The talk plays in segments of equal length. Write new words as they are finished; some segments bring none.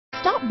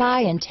Stop by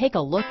and take a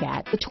look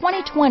at the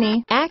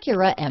 2020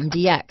 Acura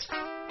MDX.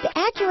 The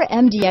Acura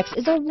MDX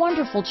is a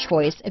wonderful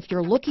choice if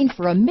you're looking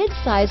for a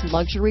mid-size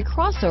luxury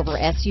crossover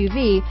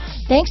SUV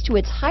thanks to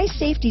its high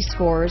safety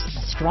scores,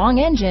 strong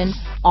engine,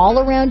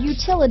 all-around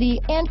utility,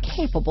 and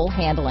capable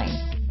handling.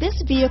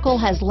 This vehicle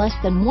has less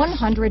than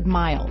 100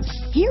 miles.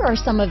 Here are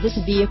some of this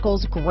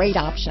vehicle's great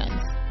options: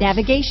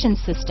 navigation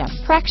system,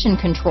 traction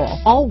control,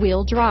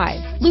 all-wheel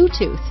drive,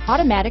 Bluetooth,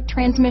 automatic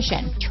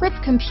transmission, trip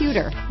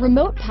computer,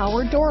 remote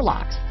power door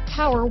locks,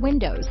 power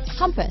windows,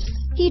 compass,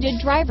 heated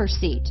driver's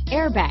seat,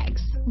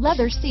 airbags,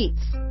 leather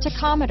seats,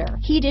 tachometer,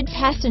 heated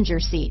passenger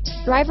seat,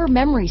 driver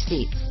memory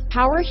seats,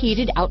 power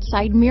heated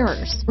outside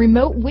mirrors,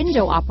 remote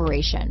window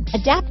operation,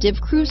 adaptive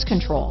cruise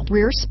control,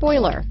 rear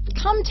spoiler.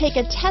 Come take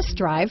a test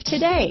drive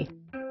today.